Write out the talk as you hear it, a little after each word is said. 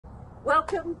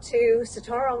Welcome to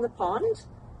Sitara on the Pond,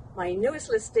 my newest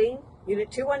listing,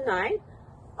 Unit 219.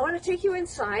 I want to take you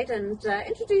inside and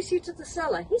introduce you to the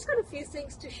seller. He's got a few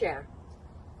things to share.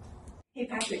 Hey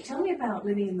Patrick, tell me about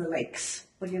living in the lakes.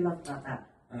 What do you love about that?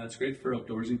 It's great for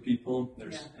outdoorsy people.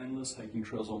 There's endless hiking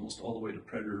trails almost all the way to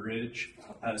Predator Ridge.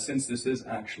 Since this is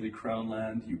actually Crown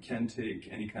land, you can take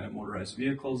any kind of motorized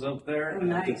vehicles out there,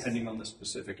 depending on the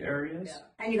specific areas.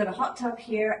 Yeah. And you've got a hot tub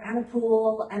here, and a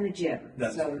pool, and a gym.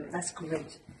 That's correct. That's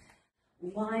great.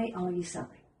 Why are you selling?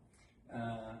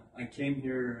 I came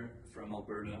here from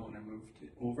Alberta when I moved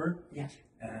over. Yes.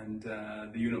 And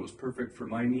the unit was perfect for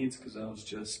my needs because I was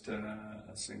just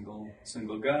a single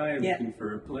guy looking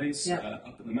for a place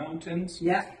up in the mountains.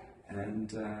 Yeah.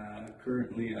 And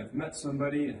currently I've met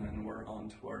somebody and we're on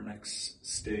to our next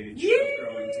stage Yay! of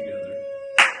growing together.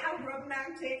 How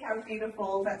romantic, how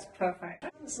beautiful, that's perfect.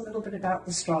 Tell us a little bit about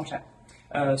the strata.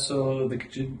 So the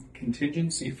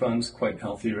contingency fund's quite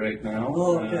healthy right now.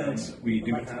 Oh, good.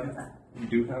 We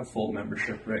do have full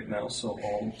membership right now, so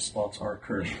all spots are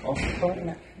currently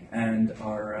occupied. And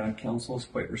our council is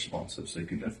quite responsive, so you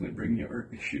can definitely bring your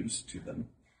issues to them.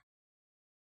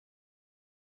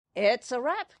 It's a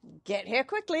wrap. Get here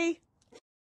quickly.